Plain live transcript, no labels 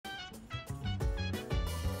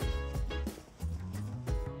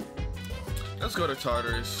Let's go to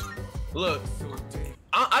Tartarus. Look,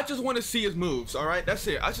 I just want to see his moves, all right? That's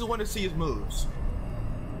it. I just want to see his moves.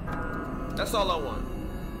 That's all I want.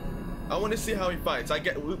 I want to see how he fights.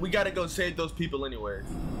 We got to go save those people anyway.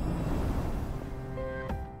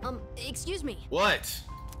 Excuse me. What?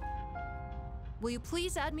 Will you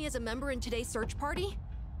please add me as a member in today's search party?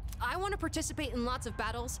 I want to participate in lots of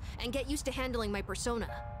battles and get used to handling my persona.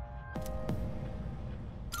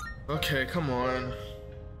 Okay, come on.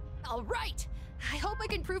 All right. I hope I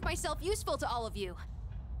can prove myself useful to all of you.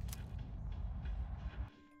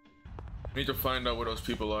 Need to find out where those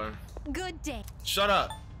people are. Good day. Shut up.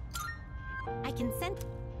 I can send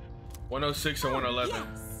 106 and 111.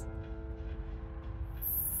 Yes.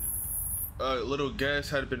 Little guest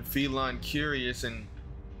had been feline curious and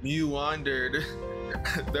Mew wandered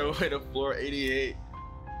their way to floor 88.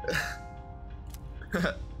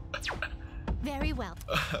 Very well.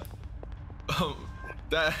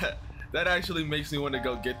 That actually makes me want to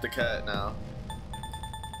go get the cat now.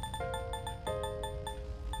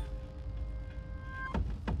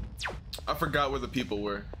 I forgot where the people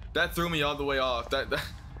were. That threw me all the way off. That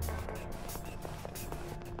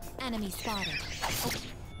Enemy spotted. Okay.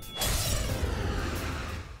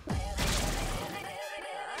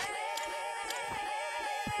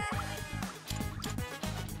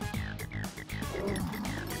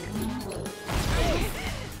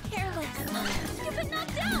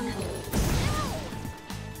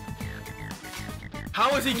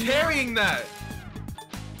 How is he carrying that?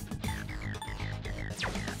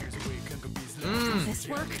 Does this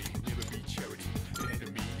work?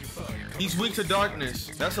 He's weak to darkness.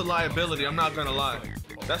 That's a liability, I'm not gonna lie.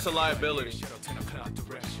 That's a liability.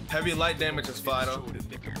 Heavy light damage is Fido.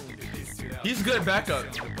 He's good backup.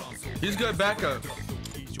 He's good backup.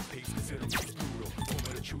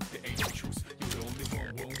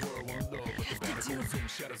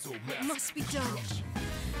 It must be done.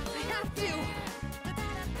 I have to.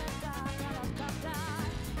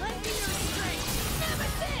 Let me your strength.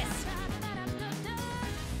 Nemesis!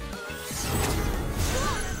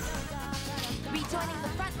 Rejoining the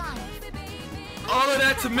front line. All of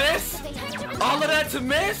that to miss? All of that to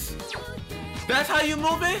miss? That's how you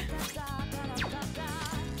move it?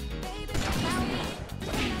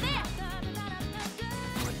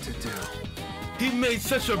 What to do? He made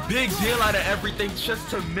such a big deal out of everything just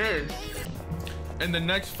to miss. In the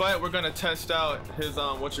next fight, we're gonna test out his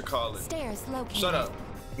what you call it? Stairs located. Shut up.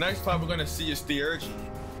 Next fight, we're gonna see his theurgy.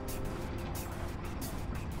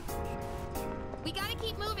 We gotta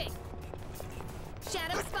keep moving.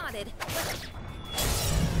 Shadow spotted.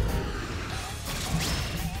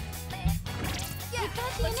 Yeah, we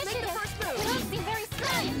got the let's initiative. make the first move. It don't seem very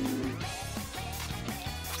slight.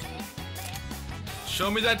 Show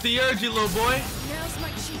me that theurgy, little boy. Now's my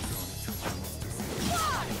chance.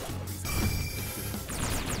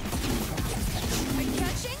 I'm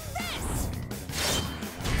catching this.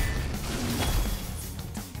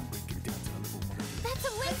 That's a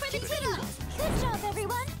win for the team. Good job,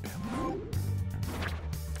 everyone.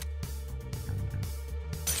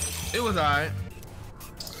 It was alright.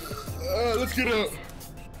 Let's get up.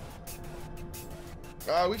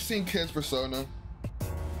 We've seen Ken's persona.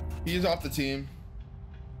 He's off the team.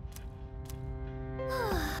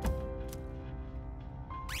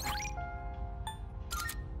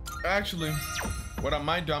 Actually, what I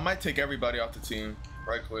might do, I might take everybody off the team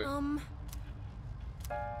right quick.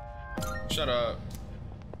 Shut up.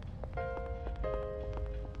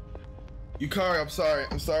 Yukari, I'm sorry,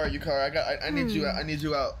 Yukari. I need you out. I need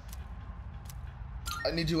you out.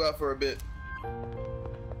 I need you out for a bit.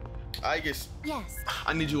 Yes.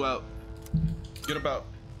 I need you out. Get about.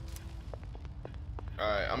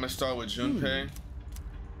 Alright, I'm gonna start with Junpei.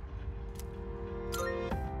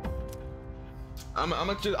 I'm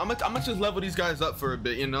gonna just level these guys up for a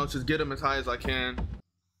bit, you know, just get them as high as I can.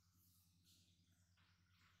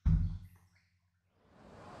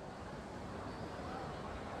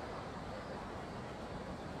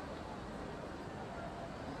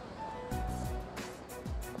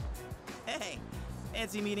 Hey,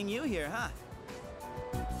 fancy meeting you here, huh?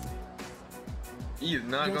 He is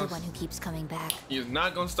not You're gonna. the one who keeps coming back. He is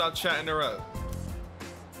not gonna stop chatting her up.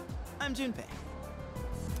 I'm Junpei.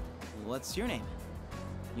 What's your name?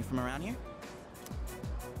 You from around here?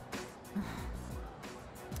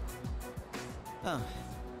 Oh,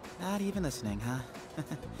 not even listening, huh?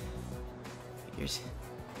 Figures.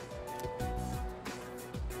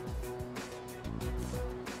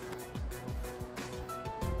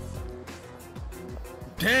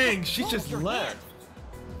 Dang, she just left.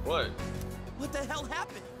 What? What the hell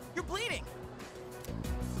happened? You're bleeding!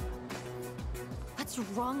 What's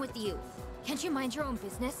wrong with you? Can't you mind your own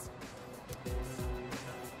business?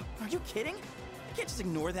 you kidding? I can't just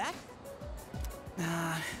ignore that.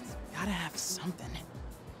 Gotta have something.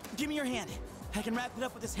 Give me your hand. I can wrap it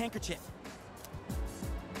up with this handkerchief.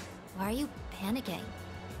 Why are you panicking?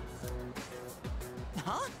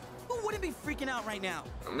 Huh? Who wouldn't be freaking out right now?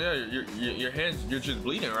 Yeah, your hands, you're just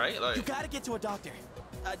bleeding, right? Like, You gotta get to a doctor.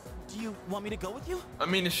 Do you want me to go with you? I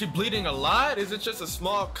mean, is she bleeding a lot? Is it just a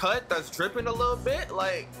small cut that's dripping a little bit?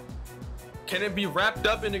 Like, can it be wrapped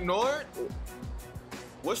up and ignored?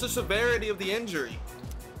 What's the severity of the injury?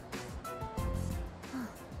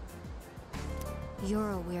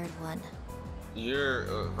 You're a weird one.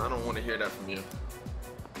 I don't want to hear that from you.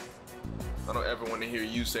 I don't ever want to hear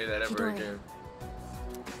you say that ever again.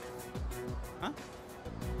 Huh?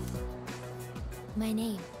 My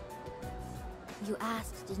name. You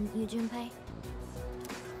asked, didn't you, Junpei?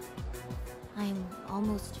 I'm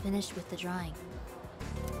almost finished with the drawing.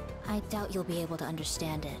 I doubt you'll be able to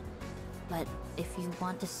understand it. But if you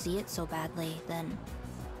want to see it so badly, then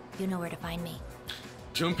you know where to find me.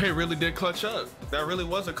 Junpei really did clutch up. That really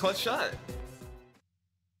was a clutch shot.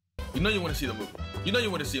 You know you want to see the movie. You know you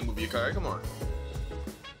want to see a movie, Yukari. Come on.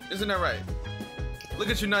 Isn't that right? Look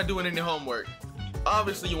at you not doing any homework.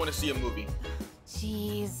 Obviously you want to see a movie.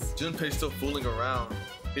 Jeez. Junpei's still fooling around.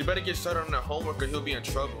 He better get started on that homework or he'll be in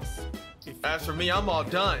trouble. As for me, I'm all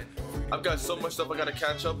done. I've got so much stuff I gotta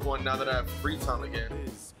catch up on now that I have free time again.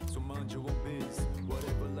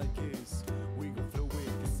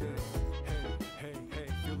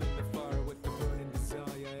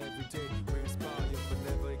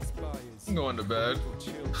 I'm going to bed.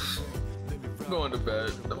 I'm going to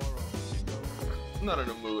bed. I'm not in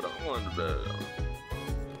the mood. I'm going to bed.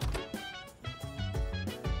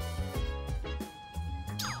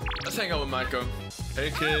 Let's hang out with Micah.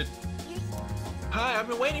 Hey, kid. Hi, I've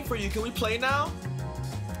been waiting for you. Can we play now?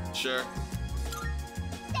 Sure.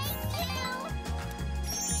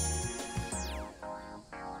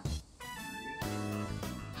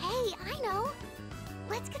 Hey, I know.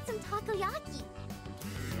 Let's get some takoyaki.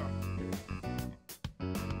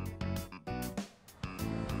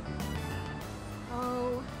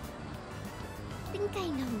 Oh, I think I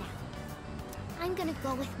know now. I'm gonna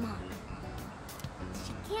go with Mom.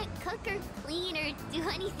 She can't cook or clean or do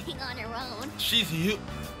anything on her own. She's you.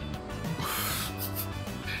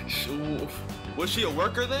 Was she a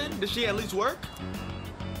worker then? Did she at least work?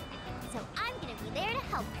 So I'm gonna be there to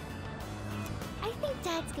help her. I think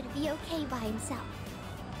Dad's gonna be okay by himself.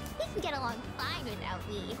 He can get along fine without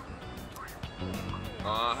me.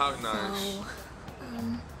 Aw, how nice. So,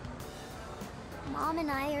 Mom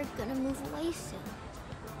and I are gonna move away soon.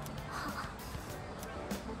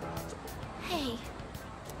 Hey,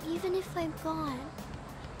 even if I'm gone,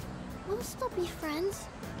 we'll still be friends,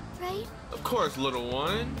 right? Of course, little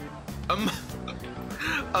one. I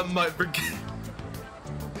might forget.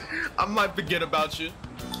 I might forget about you.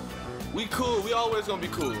 We cool. We always gonna be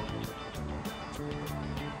cool.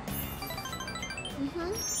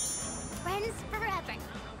 Friends forever.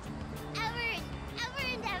 Ever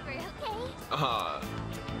and ever, okay?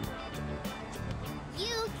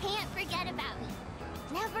 You can't forget about me.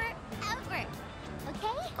 Never, ever.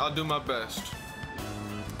 Okay? I'll do my best.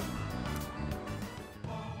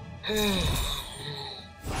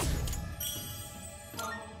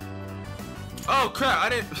 Oh crap, I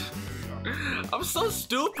didn't. I'm so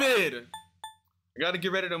stupid. I gotta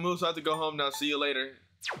get ready to move, so I have to go home now. See you later.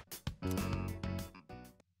 I'm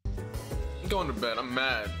going to bed. I'm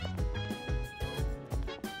mad.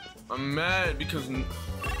 I'm mad because nobody.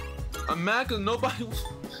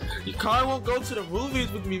 Yukari won't go to the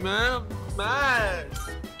movies with me, man. I'm mad.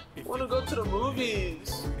 I wanna go to the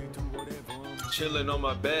movies. Chilling on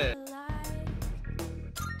my bed.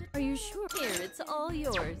 Are you sure? Here, it's all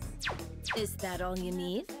yours. Is that all you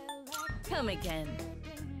need? Come again.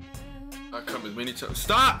 I come as many times.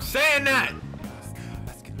 Stop saying that!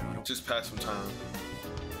 Just pass some time.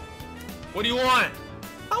 What do you want?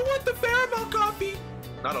 I want the caramel coffee.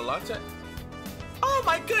 Not a latte? Oh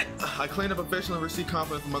my good. I clean up officially and receive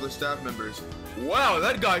compliments from other staff members. Wow,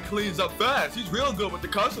 that guy cleans up fast. He's real good with the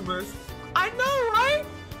customers. I know, right?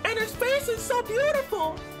 And his face is so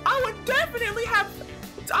beautiful. I would definitely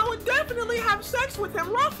have sex with him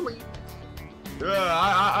roughly.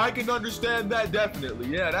 Yeah, I can understand that definitely.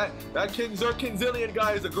 Yeah, that KenZerk KenZillion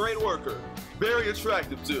guy is a great worker. Very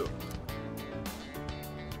attractive too.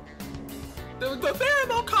 The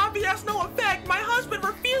caramel coffee has no effect. My husband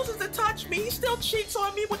refuses to touch me. He still cheats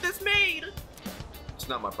on me with this maid. It's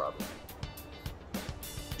not my problem.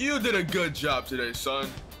 You did a good job today, son.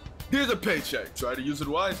 Here's a paycheck. Try to use it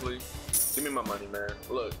wisely. Give me my money, man.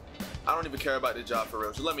 Look, I don't even care about the job for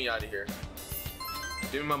real, so let me out of here.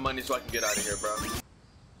 Give me my money so I can get out of here, bro.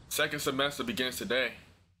 Second semester begins today.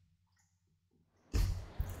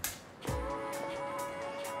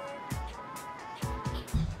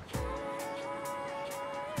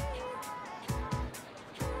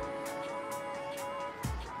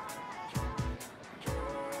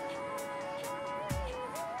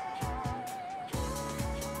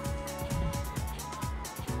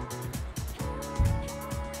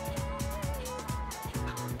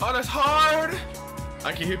 Oh, that's hard!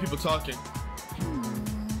 I can hear people talking.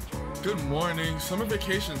 Good morning. Summer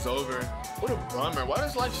vacation's over. What a bummer. Why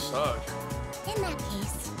does life suck? In that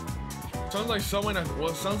case, Sounds like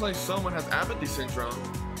someone has apathy syndrome.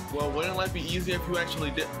 Well, wouldn't life be easier if you actually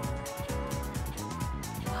did?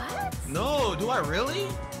 what? No, do I really?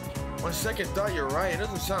 On second thought, you're right. It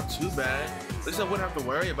doesn't sound too bad. At least I wouldn't have to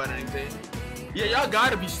worry about anything. Yeah, y'all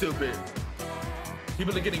gotta be stupid.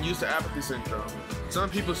 People are getting used to apathy syndrome. Some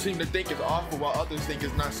people seem to think it's awful while others think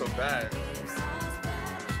it's not so bad.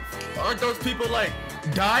 Aren't those people like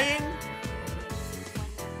dying?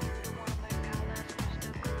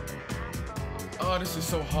 Oh, this is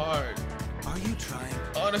so hard. Are you trying?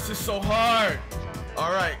 Oh, this is so hard.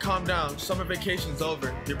 All right, calm down. Summer vacation's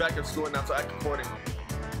over. You're back in school now, so act accordingly.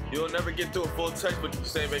 You'll never get through a full textbook if you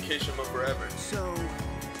stay in vacation mode forever. So,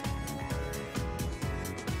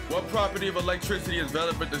 What property of electricity is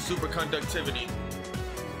relevant to superconductivity?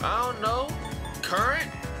 I don't know. Current?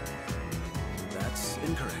 that's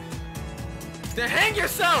incorrect. Then hang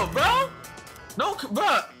yourself, bro. No,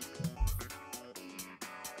 bro.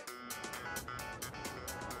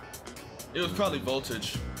 It was probably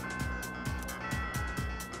voltage.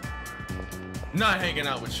 Not hanging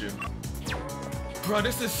out with you. Bro,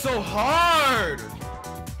 this is so hard.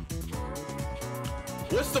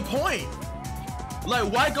 What's the point?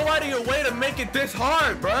 Like, why go out of your way to make it this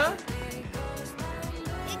hard, bruh?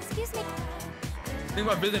 Excuse me. Think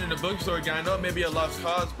about visiting the bookstore again. I know it may be a lost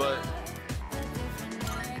cause, but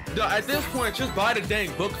no, at this point, just buy the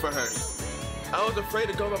dang book for her. I was afraid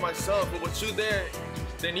to go by myself, but with you there,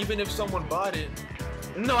 then even if someone bought it,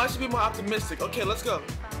 no, I should be more optimistic. Okay, let's go.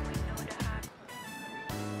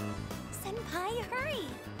 Senpai, hurry!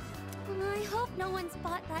 I hope no one's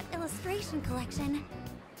bought that illustration collection.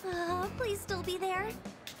 Please still be there.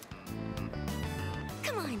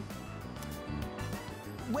 Come on.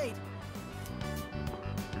 Wait,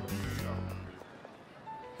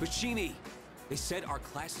 Fushimi, they said our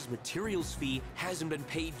class's materials fee hasn't been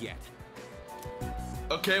paid yet.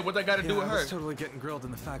 Okay, what that got to do with I her? was totally getting grilled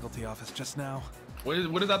in the faculty office just now. What does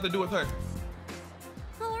that have to do with her?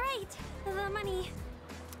 All right, the money.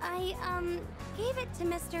 I, gave it to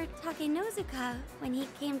Mr. Takenozuka when he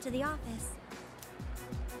came to the office.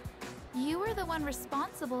 You were the one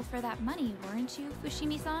responsible for that money, weren't you,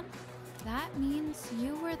 Fushimi-san? That means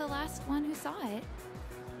you were the last one who saw it.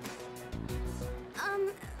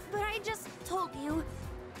 But I just told you.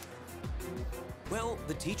 Well,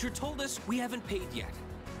 the teacher told us we haven't paid yet.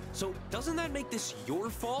 So doesn't that make this your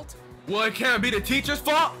fault? Well, it can't be the teacher's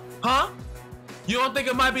fault, huh? You don't think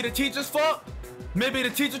it might be the teacher's fault? Maybe the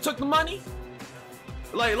teacher took the money?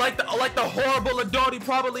 Like the horrible adult he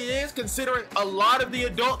probably is, considering a lot of the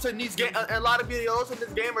adults in these game, a lot of the adults in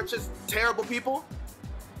this game are just terrible people.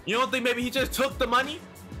 You don't think maybe he just took the money?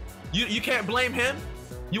 You can't blame him.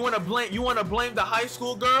 You wanna blame the high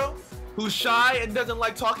school girl who's shy and doesn't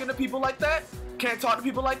like talking to people like that? Can't talk to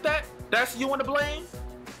people like that? That's who you wanna blame?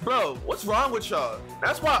 Bro, what's wrong with y'all?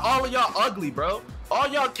 That's why all of y'all ugly, bro. All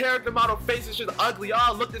y'all character model faces just ugly.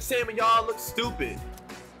 Y'all look the same and y'all look stupid.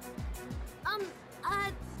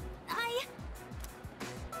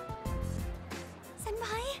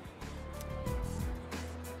 Senpai?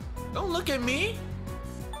 Don't look at me.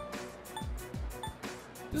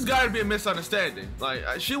 This gotta be a misunderstanding. Like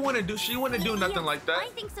she wouldn't do nothing Yes, like that. I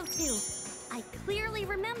think so too. I clearly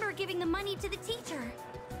remember giving the money to the teacher.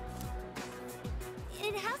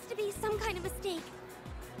 It has to be some kind of mistake.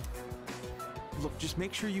 Look, just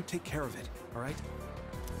make sure you take care of it, all right?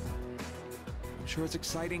 I'm sure it's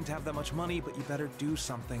exciting to have that much money, but you better do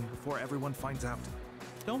something before everyone finds out.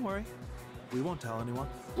 Don't worry, we won't tell anyone.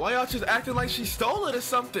 Why y'all just acting like she stole it or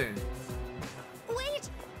something? Wait,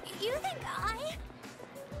 you think I?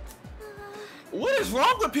 What is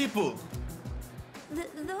wrong with people?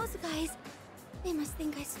 Those guys, they must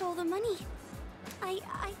think I stole the money. I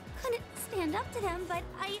couldn't stand up to them, but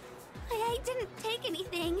I didn't take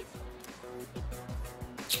anything.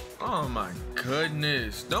 Oh my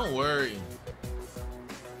goodness, don't worry.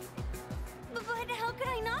 But how could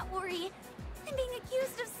I not worry? I'm being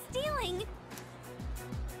accused of stealing.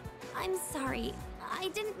 I'm sorry. I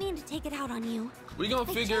didn't mean to take it out on you. We gonna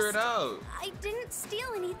figure it out. I didn't steal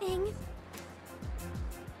anything.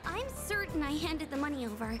 I'm certain I handed the money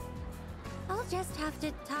over. I'll just have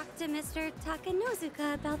to talk to Mr.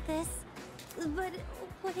 Takanozuka about this. But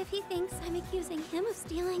what if he thinks I'm accusing him of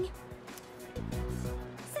stealing?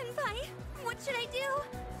 Senpai, what should I do?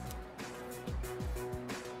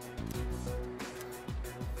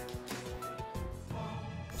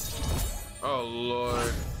 Oh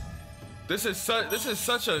Lord, this is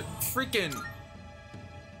such a freaking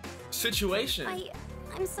situation.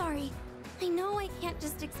 I'm sorry. I know I can't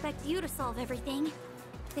just expect you to solve everything.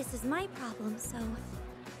 This is my problem, so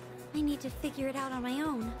I need to figure it out on my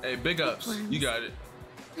own. Hey, big ups. You got it.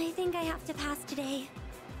 I think I have to pass today.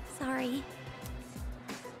 Sorry.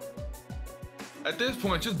 At this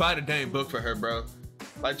point, just buy the dang book for her, bro.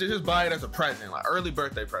 Like, just buy it as a present, like early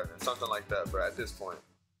birthday present, something like that, bro. At this point.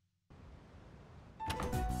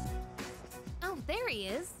 Oh, there he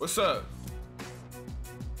is. What's up?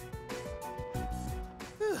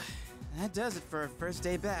 Whew, that does it for our first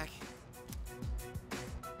day back.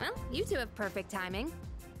 Well, you two have perfect timing.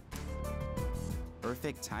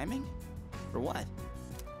 Perfect timing? For what?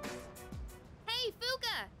 Hey,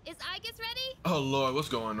 Fuka! Is Aigis ready? Oh Lord, what's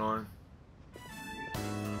going on?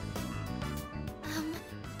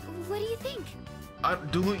 What do you think?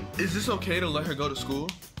 Is this okay to let her go to school?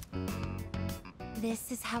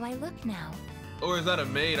 This is how I look now. Or is that a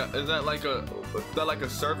maid? Is that like a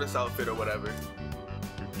service outfit or whatever?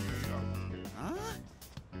 Huh?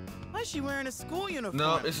 Why is she wearing a school uniform?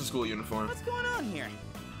 No, it's a school uniform. What's going on here?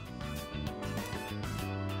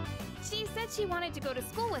 She said she wanted to go to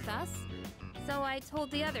school with us, so I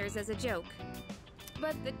told the others as a joke.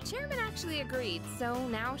 But the chairman actually agreed, so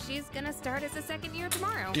now she's gonna start as a second year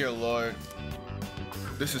tomorrow. Dear Lord.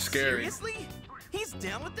 This is scary. Seriously? He's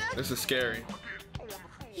down with that? This is scary.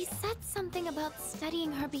 He said something about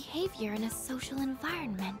studying her behavior in a social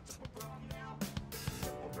environment.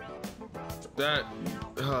 That,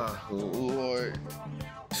 Lord.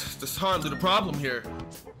 That's hardly the problem here.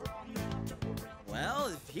 Well,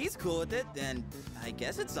 if he's cool with it, then I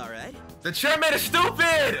guess it's alright. The chairman is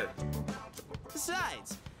stupid!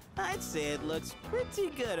 Besides, I'd say it looks pretty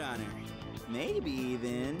good on her. Maybe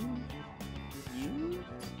even you?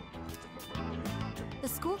 The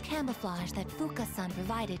school camouflage that Fuka-san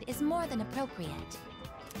provided is more than appropriate.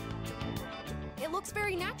 It looks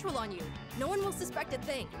very natural on you. No one will suspect a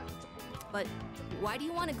thing. But why do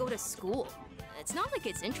you want to go to school? It's not like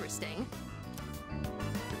it's interesting.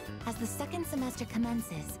 As the second semester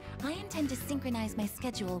commences, I intend to synchronize my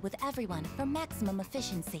schedule with everyone for maximum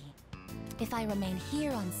efficiency. If I remain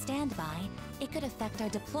here on standby, it could affect our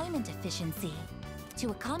deployment efficiency. To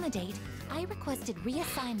accommodate, I requested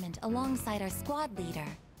reassignment alongside our squad leader.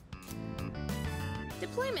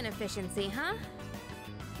 Deployment efficiency, huh?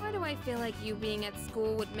 Why do I feel like you being at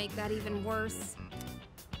school would make that even worse?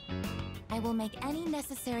 I will make any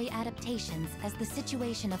necessary adaptations as the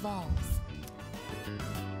situation evolves.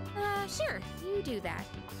 Sure, you do that.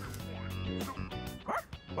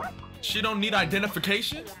 She don't need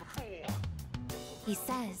identification? He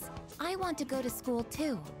says, I want to go to school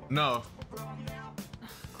too. No.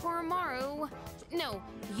 Koromaru, no,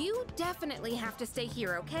 you definitely have to stay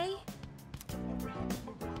here, okay?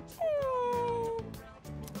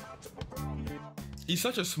 He's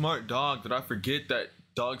such a smart dog that I forget that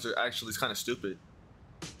dogs are actually kind of stupid.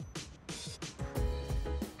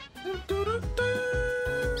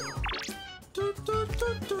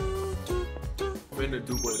 Finna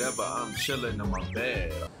do whatever, I'm chilling in my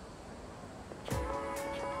bed.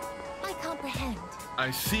 I comprehend.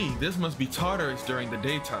 I see, this must be Tartarus during the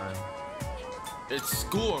daytime. It's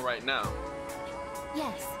school right now.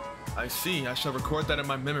 Yes. I see, I shall record that in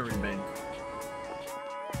my memory bank.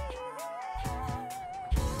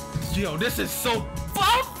 Yo, this is so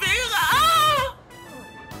bumpy! Ah!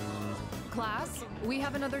 Class, we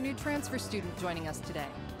have another new transfer student joining us today.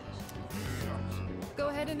 Go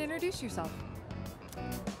ahead and introduce yourself.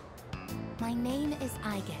 My name is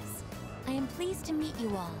Aigis. I am pleased to meet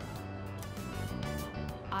you all.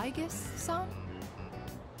 Aigis-san?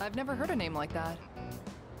 I've never heard a name like that.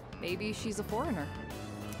 Maybe she's a foreigner.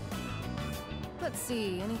 Let's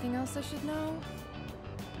see, anything else I should know?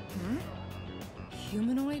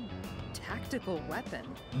 Humanoid tactical weapon.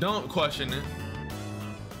 Don't question it.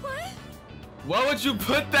 What? Why would you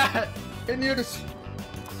put that in your...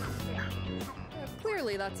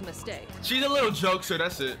 Clearly that's a mistake. She's a little jokester,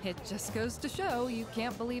 that's it. It just goes to show you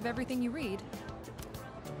can't believe everything you read.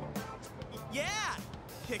 Yeah!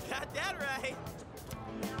 You got that right!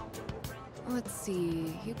 Let's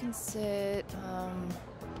see, you can sit,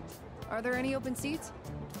 are there any open seats?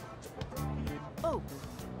 Oh,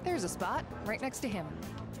 there's a spot right next to him.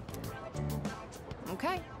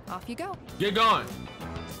 Okay, off you go. Get going.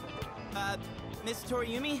 Miss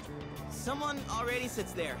Toriumi? Someone already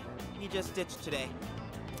sits there. He just ditched today.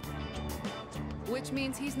 Which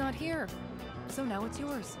means he's not here. So now it's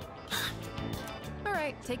yours. All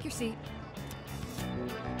right, take your seat.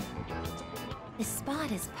 This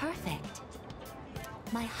spot is perfect.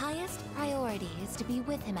 My highest priority is to be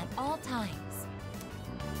with him at all times.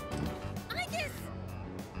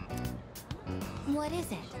 What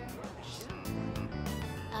is it?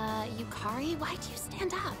 Yukari, why'd you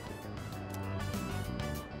stand up?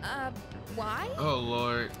 Why? Oh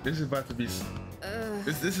lord, this is about to be.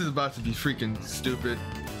 This is about to be freaking stupid.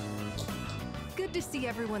 Good to see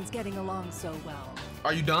everyone's getting along so well.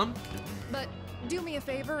 Are you dumb? But do me a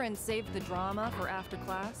favor and save the drama for after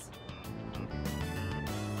class.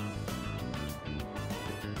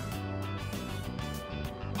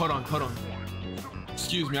 Hold on.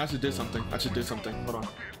 Excuse me, I should do something. Hold on.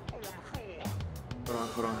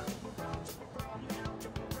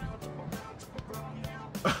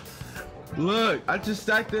 Look, I just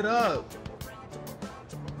stacked it up.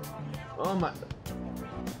 Oh my.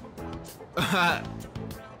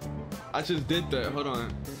 I just did that. Hold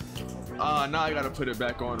on. Now I gotta put it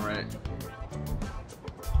back on, right?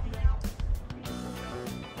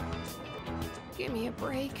 Give me a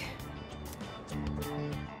break.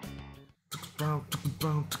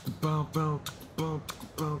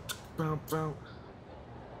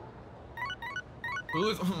 Who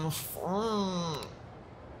is on the phone?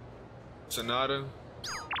 Sonata.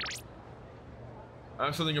 I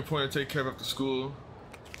have something important to take care of after school.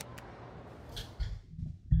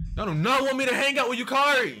 Y'all do not want me to hang out with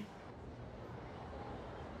Yukari.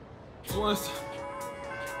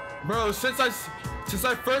 Bro, since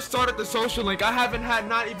I first started the social link, I haven't had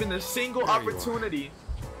not even a single opportunity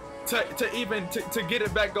to get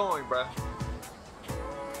it back going, bruh.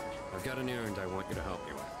 I've got an errand I want you to help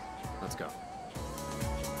me with. Let's go.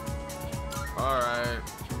 Alright.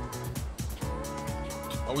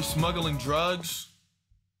 Are we smuggling drugs?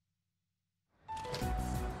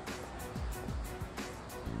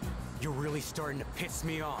 You're really starting to piss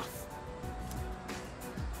me off.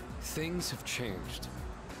 Things have changed.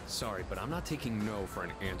 Sorry, but I'm not taking no for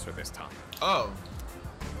an answer this time. Oh.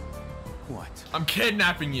 What? I'm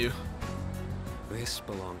kidnapping you. This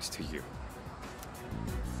belongs to you.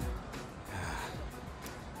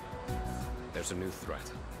 There's a new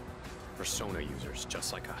threat. Persona users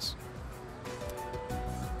just like us.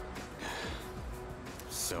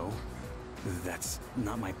 So? That's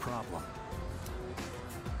not my problem.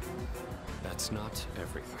 That's not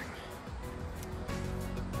everything.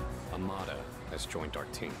 Amada has joined our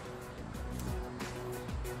team.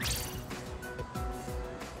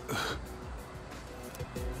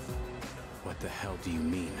 What the hell do you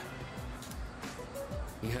mean?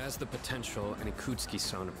 He has the potential, and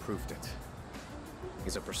Ikutsuki-san approved it.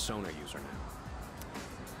 He's a Persona user now.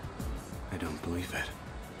 I don't believe it.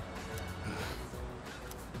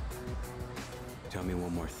 Tell me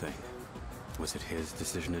one more thing. Was it his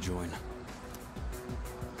decision to join?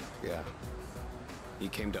 Yeah. He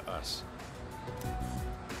came to us.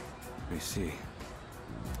 I see.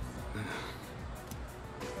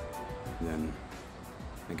 Then,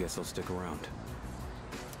 I guess I'll stick around.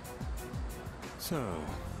 So,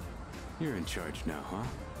 you're in charge now, huh?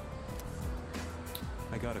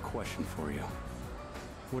 I got a question for you.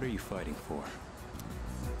 What are you fighting for?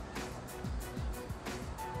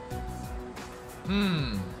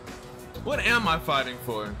 What am I fighting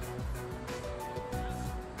for?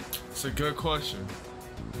 It's a good question.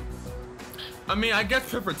 I mean, I guess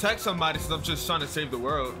to protect somebody since I'm just trying to save the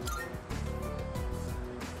world.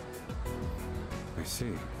 I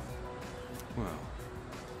see. Well,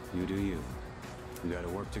 you do you. We gotta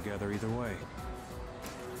work together either way.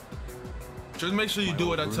 Just make sure you do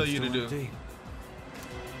what I tell you to do.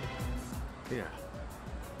 Yeah.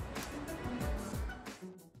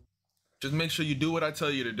 Just make sure you do what I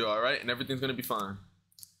tell you to do, alright? And everything's gonna be fine.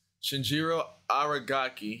 Shinjiro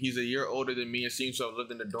Aragaki. He's a year older than me and seems to have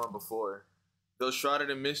lived in the dorm before. Though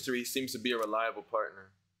shrouded in mystery, he seems to be a reliable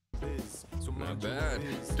partner. Not bad.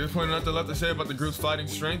 Just pointing out the lot to say about the group's fighting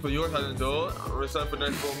strength, but yours hasn't dulled. Except for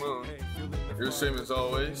next full moon. You're the same as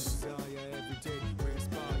always.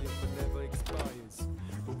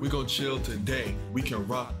 We gon' chill today. We can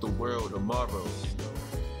rock the world tomorrow.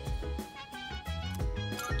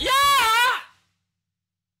 Yeah!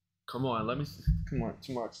 Come on, come on,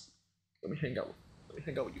 too much. Let me hang out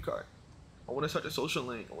with you, Kai. I wanna start the social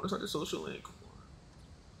link. Come on.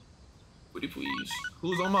 Pretty please.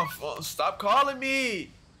 Who's on my phone? Stop calling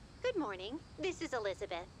me! Good morning. This is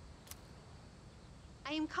Elizabeth.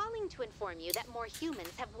 I am calling to inform you that more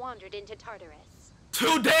humans have wandered into Tartarus.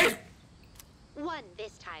 2 days? One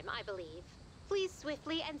this time, I believe. Please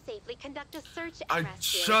swiftly and safely conduct a search and I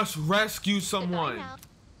rescue. just rescued someone. Goodbye now.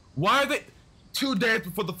 Why are they 2 days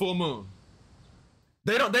before the full moon?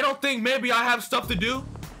 They don't think maybe I have stuff to do?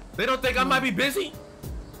 They don't think I might be busy?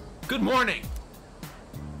 Good morning.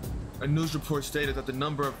 A news report stated that the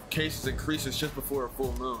number of cases increases just before a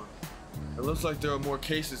full moon. It looks like there are more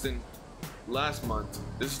cases than last month.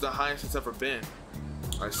 This is the highest it's ever been.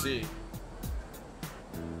 I see.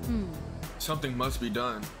 Something must be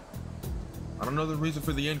done. I don't know the reason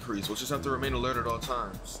for the increase. We'll just have to remain alert at all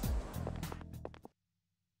times.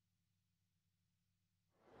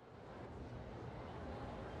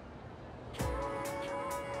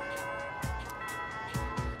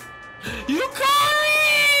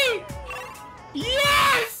 Yukari!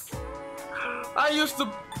 Yes! I used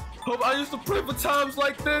to pray for times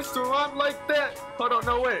like this, to run like that. Hold on,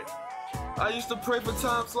 no wait. I used to pray for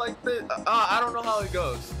times like this. I don't know how it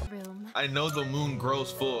goes. I know the moon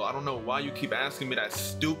grows full. I don't know why you keep asking me that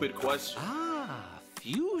stupid question. Ah,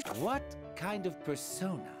 fusion. What kind of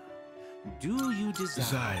persona do you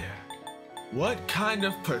desire? What kind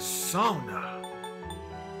of persona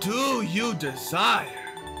do you desire?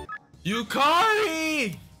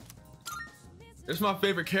 Yukari! It's my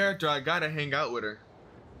favorite character. I gotta hang out with her.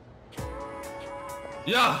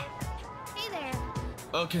 Yeah. Hey there.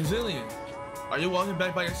 Oh, KenZerk. Are you walking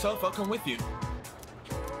back by yourself? I'll come with you.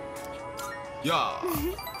 Yeah.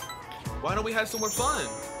 Why don't we have some more fun?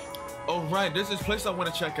 Oh, right. There's this place I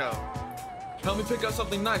want to check out. Help me pick out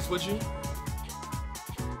something nice, would you?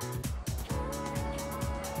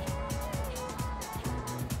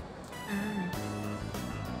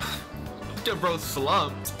 Your bro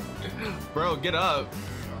slumped. Bro, get up.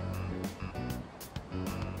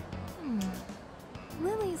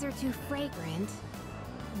 Lilies are too fragrant.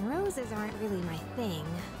 Roses aren't really my thing.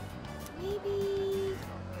 Maybe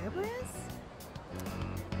Gerberas?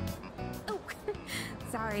 Oh,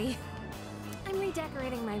 sorry. I'm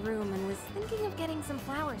redecorating my room and was thinking of getting some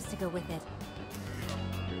flowers to go with it.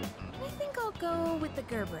 I think I'll go with the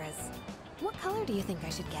Gerberas. What color do you think I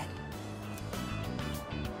should get?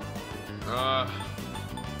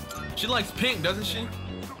 She likes pink, doesn't she?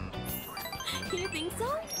 You think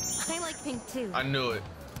so? I like pink too. I knew it.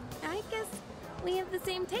 I guess we have the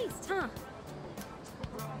same taste, huh?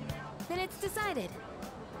 Then it's decided.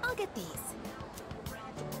 I'll get these.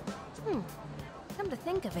 Come to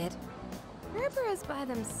think of it, Gerberas by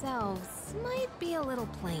themselves might be a little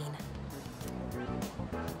plain.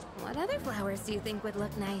 What other flowers do you think would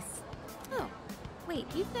look nice? Oh, wait,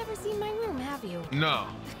 you've never seen my room, have you? No.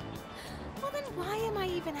 Well, then why am I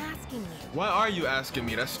even asking you? Why are you asking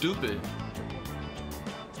me? That's stupid.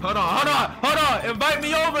 Hold on. Invite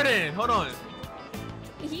me over then. Hold on.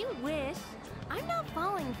 You wish. I'm not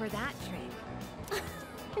falling for that trick.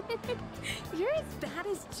 You're as bad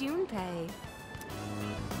as Junpei.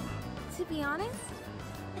 To be honest,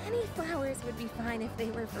 any flowers would be fine if they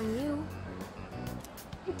were from you.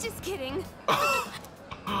 Just kidding.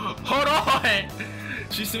 Hold on.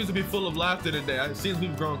 She seems to be full of laughter today. It seems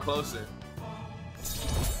we've grown closer.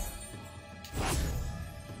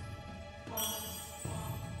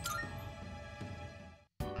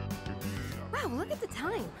 Wow, look at the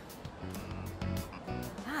time.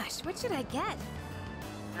 Gosh, what should I get?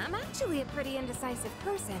 I'm actually a pretty indecisive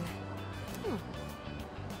person.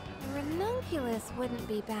 Ranunculus wouldn't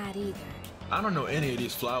be bad either. I don't know any of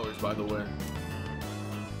these flowers, by the way.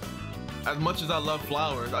 As much as I love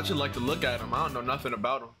flowers, I should like to look at them. I don't know nothing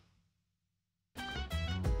about them.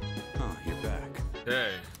 Oh, you're back.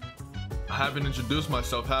 Hey, I haven't introduced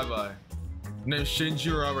myself, have I? Name's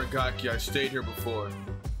Shinjiro Aragaki. I stayed here before.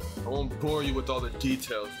 I won't bore you with all the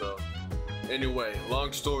details, though. Anyway,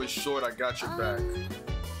 long story short, I got your back.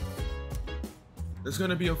 There's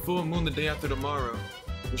gonna be a full moon the day after tomorrow.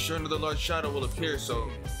 For sure another large shadow will appear,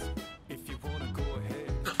 so...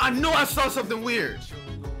 I knew I saw something weird!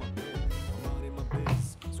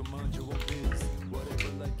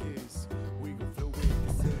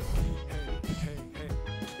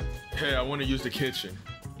 Hey, I want to use the kitchen.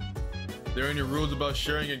 There any rules about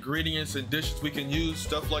sharing ingredients and dishes we can use,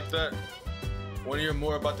 stuff like that? Want to hear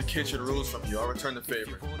more about the kitchen rules from you? I'll return the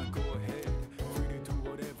favor.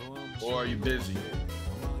 Or are you busy?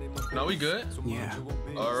 No, we good? Yeah.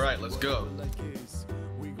 Alright, let's go.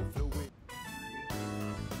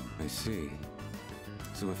 I see.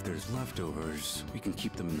 So if there's leftovers, we can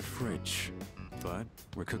keep them in the fridge. But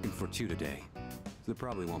we're cooking for 2 today, so there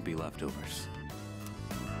probably won't be leftovers.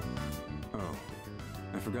 Oh,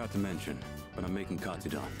 I forgot to mention, but I'm making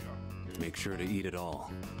katsudon. Make sure to eat it all,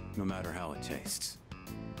 no matter how it tastes.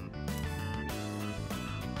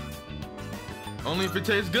 Only if it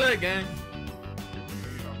tastes good, gang.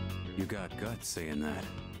 You got guts saying that.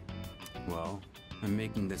 Well, I'm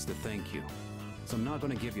making this to thank you, so I'm not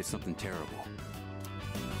gonna give you something terrible.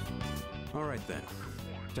 Alright then,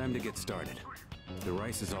 time to get started. The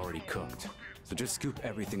rice is already cooked, so just scoop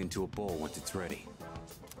everything into a bowl once it's ready.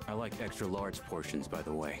 I like extra large portions, by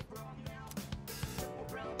the way.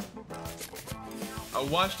 I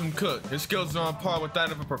watched him cook. His skills are on par with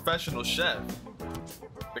that of a professional chef.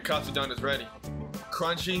 The katsudon is ready.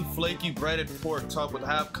 Crunchy, flaky breaded pork topped with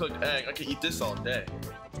half-cooked egg. I could eat this all day.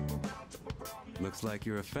 Looks like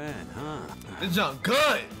you're a fan, huh? This junk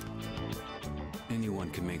good! Anyone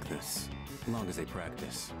can make this, as long as they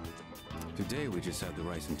practice. Today we just had the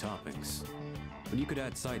rice and toppings, but you could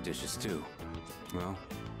add side dishes too. Well,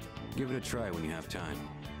 give it a try when you have time.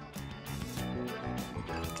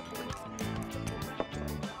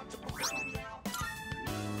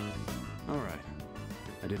 Alright,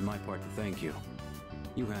 I did my part to thank you.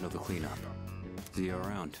 You handle the cleanup. See you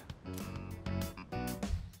around.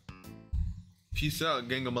 Peace out,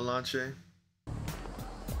 Genga Melanche.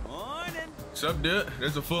 Morning. What's up, dude?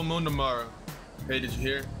 There's a full moon tomorrow. Hey, did you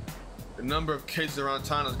hear? The number of cases around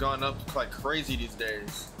town has gone up like crazy these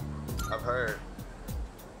days. I've heard.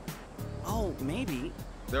 Oh, maybe.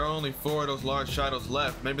 There are only 4 of those large shadows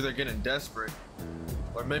left. Maybe they're getting desperate.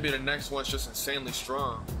 Or maybe the next one's just insanely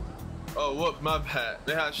strong. Oh, whoop, my bad.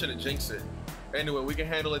 Maybe I shouldn't jinx it. Anyway, we can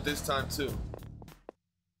handle it this time too.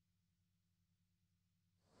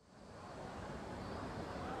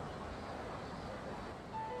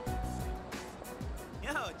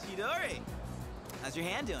 Yo, Chidori. How's your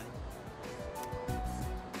hand doing?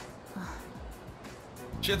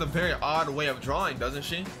 She has a very odd way of drawing, doesn't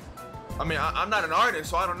she? I mean, I'm not an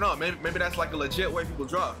artist, so I don't know. Maybe that's like a legit way people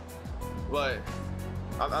draw. But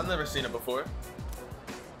I've never seen it before.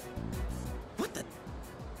 What the?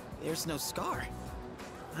 There's no scar.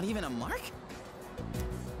 Not even a mark?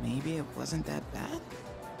 Maybe it wasn't that bad?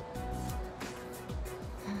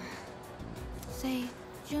 Say,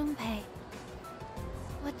 Junpei,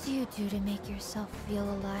 what do you do to make yourself feel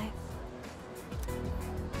alive?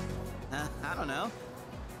 I don't know.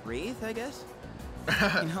 Breathe, I guess?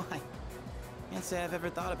 You know, I can't say I've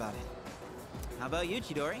ever thought about it. How about you,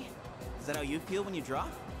 Chidori? Is that how you feel when you draw?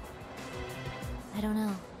 I don't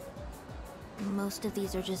know. Most of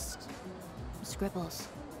these are just scribbles.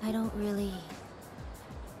 I don't really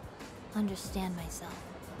understand myself.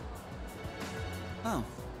 Oh.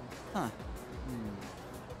 Huh.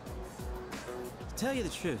 To tell you the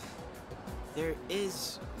truth, there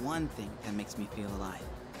is one thing that makes me feel alive.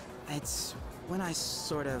 It's when I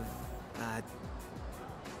sort of,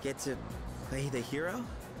 get to play the hero,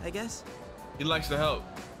 I guess? He likes to help.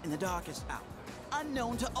 In the darkest hour,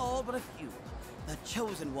 unknown to all but a few, the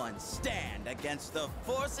chosen ones stand against the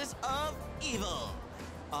forces of evil.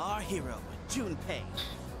 Our hero, Junpei,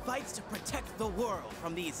 fights to protect the world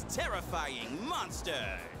from these terrifying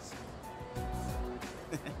monsters.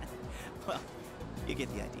 Well, you get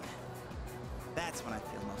the idea. That's when I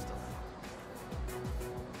feel most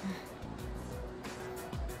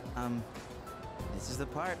alive. This is the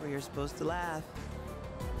part where you're supposed to laugh.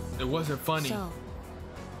 It wasn't funny. So,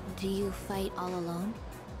 do you fight all alone?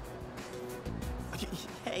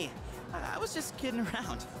 Hey, I was just kidding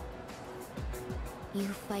around. You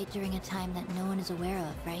fight during a time that no one is aware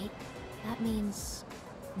of, right? That means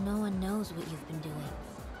no one knows what you've been doing.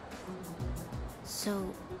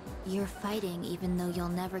 So, you're fighting even though you'll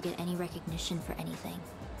never get any recognition for anything.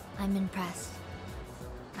 I'm impressed.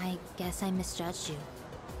 I guess I misjudged you.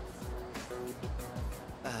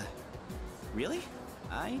 Really?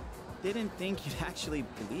 I didn't think you'd actually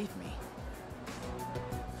believe me.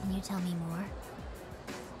 Can you tell me more?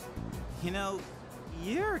 You know,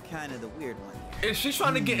 you're kind of the weird one here. Is she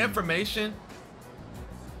trying to get information?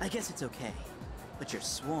 I guess it's okay, but you're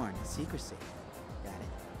sworn to secrecy. Got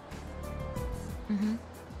it? Mm-hmm.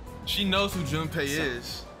 She knows who Junpei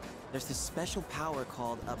is. There's this special power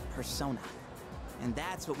called a persona, and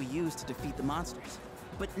that's what we use to defeat the monsters.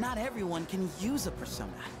 But not everyone can use a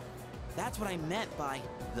persona. That's what I meant by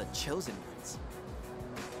the chosen ones.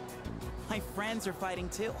 My friends are fighting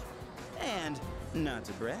too. And, not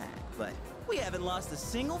to brag, but we haven't lost a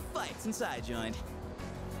single fight since I joined.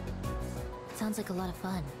 Sounds like a lot of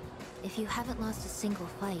fun. If you haven't lost a single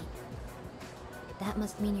fight, that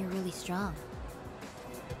must mean you're really strong.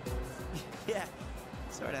 Yeah,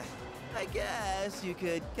 sorta. I guess you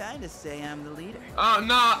could kinda say I'm the leader. Oh,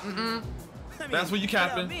 nah, I mean, that's what you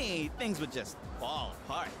capping. without me, things would just fall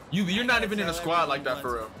apart. You're not even in a squad like that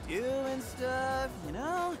for real. Doing stuff, you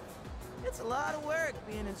know? It's a lot of work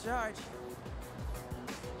being in charge.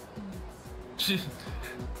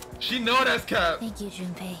 She know that's cap. Thank you,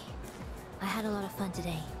 Junpei. I had a lot of fun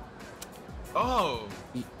today. Oh.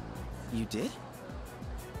 You did?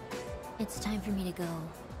 It's time for me to go.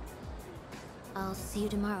 I'll see you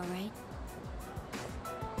tomorrow, right?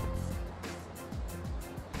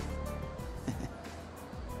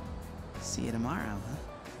 See you tomorrow, huh?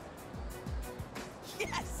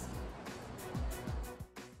 Yes!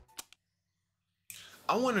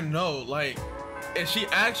 I want to know, like, is she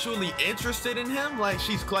actually interested in him? Like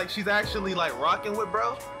she's actually like rocking with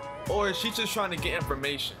bro, or is she just trying to get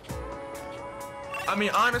information? I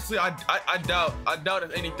mean, honestly, I doubt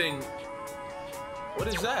if anything. What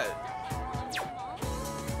is that?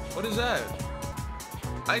 What is that?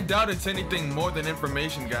 I doubt it's anything more than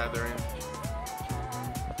information gathering.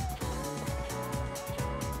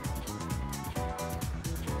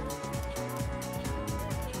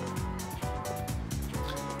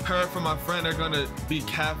 Heard from my friend they're gonna be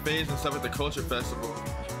cafes and stuff at the culture festival.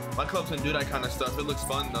 My club can do that kind of stuff. It looks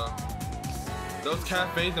fun though. Those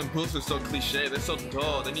cafes and booths are so cliche. They're so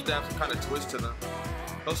dull. They need to have some kind of twist to them.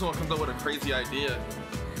 Hope someone comes up with a crazy idea.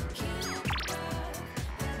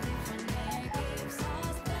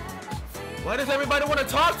 Why does everybody want to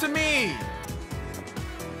talk to me?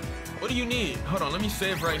 What do you need? Hold on, let me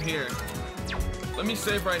save right here. Let me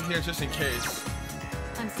save right here just in case.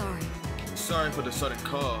 I'm sorry. Sorry for the sudden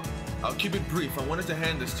call. I'll keep it brief. I wanted to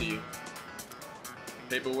hand this to you.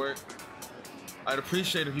 Paperwork. I'd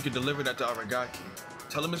appreciate if you could deliver that to Aragaki.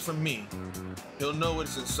 Tell him it's from me. He'll know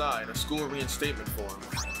what's inside, a school reinstatement form.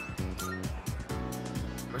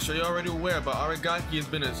 I'm sure you're already aware, but Aragaki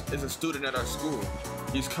is a student at our school.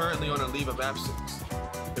 He's currently on a leave of absence.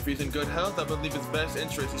 If he's in good health, I believe it's best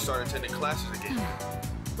interest he start attending classes again.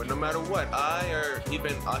 But no matter what I or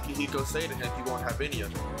even Akihiko say to him, he won't have any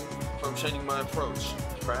of it. So I'm changing my approach.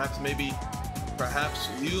 Perhaps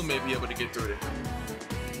you may be able to get through to him.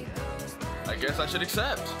 I guess I should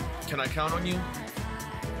accept. Can I count on you?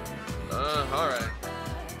 Alright.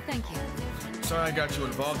 Thank you. Sorry I got you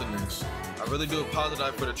involved in this. I really do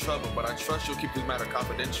apologize for the trouble, but I trust you'll keep this matter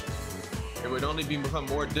confidential. It would only become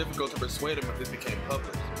more difficult to persuade him if this became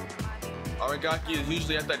public. Aragaki is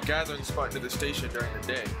usually at that gathering spot near the station during the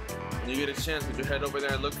day. When you get a chance, would you head over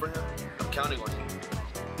there and look for him? I'm counting on you.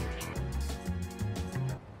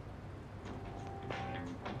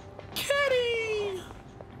 Kitty!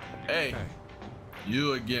 Hey,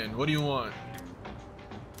 you again. What do you want?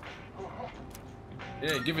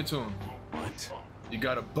 Yeah, give it to him. What? You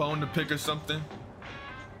got a bone to pick or something?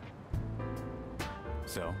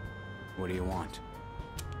 So, what do you want?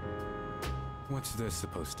 What's this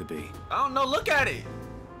supposed to be? I don't know, look at it!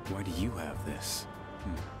 Why do you have this?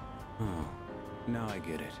 Oh, now I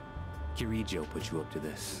get it. Kirijo put you up to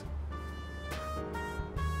this.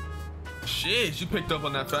 Shit, you picked up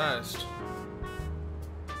on that fast.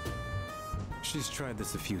 She's tried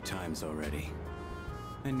this a few times already.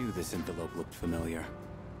 I knew this envelope looked familiar.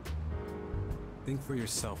 Think for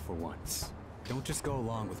yourself for once. Don't just go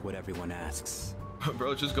along with what everyone asks.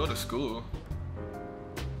 Bro, just go to school.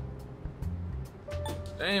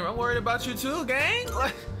 Damn, I'm worried about you too, gang.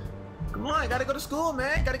 Come on, gotta go to school,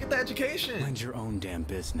 man. Gotta get the education. Mind your own damn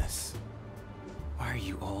business. Why are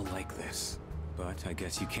you all like this? But I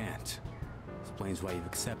guess you can't. Explains why you've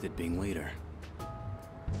accepted being leader.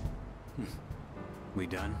 We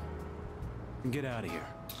done? Get out of here.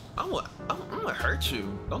 I'm gonna hurt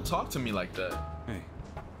you. Don't talk to me like that. Hey.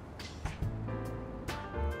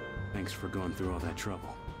 Thanks for going through all that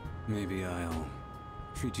trouble. Maybe I'll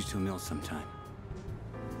treat you to a meal sometime.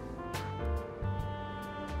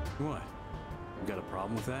 What? You got a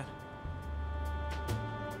problem with that?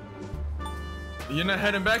 You're not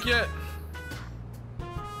heading back yet?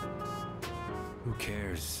 Who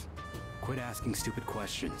cares? Quit asking stupid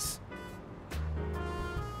questions.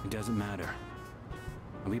 It doesn't matter.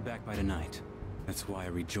 I'll be back by tonight. That's why I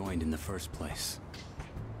rejoined in the first place.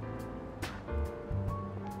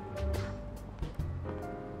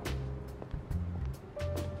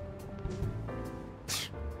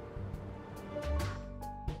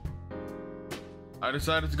 I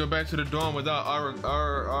decided to go back to the dorm without our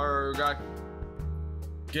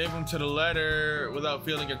gave him to the letter without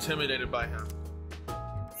feeling intimidated by him.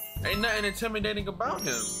 Ain't nothing intimidating about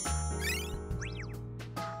him.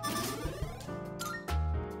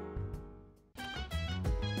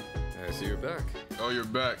 I see you're back. Oh, you're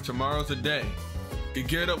back. Tomorrow's the day. You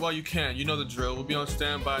get up while you can. You know the drill. We'll be on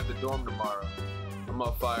standby at the dorm tomorrow. I'm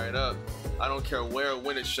all fired up. I don't care where or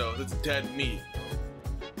when it shows. It's dead meat.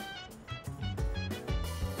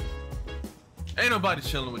 Ain't nobody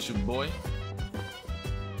chilling with you, boy.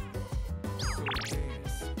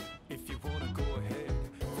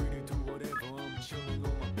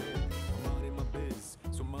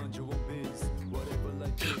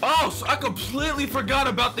 Oh, so I completely forgot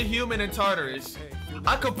about the human in Tartarus.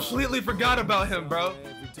 I completely forgot about him, bro.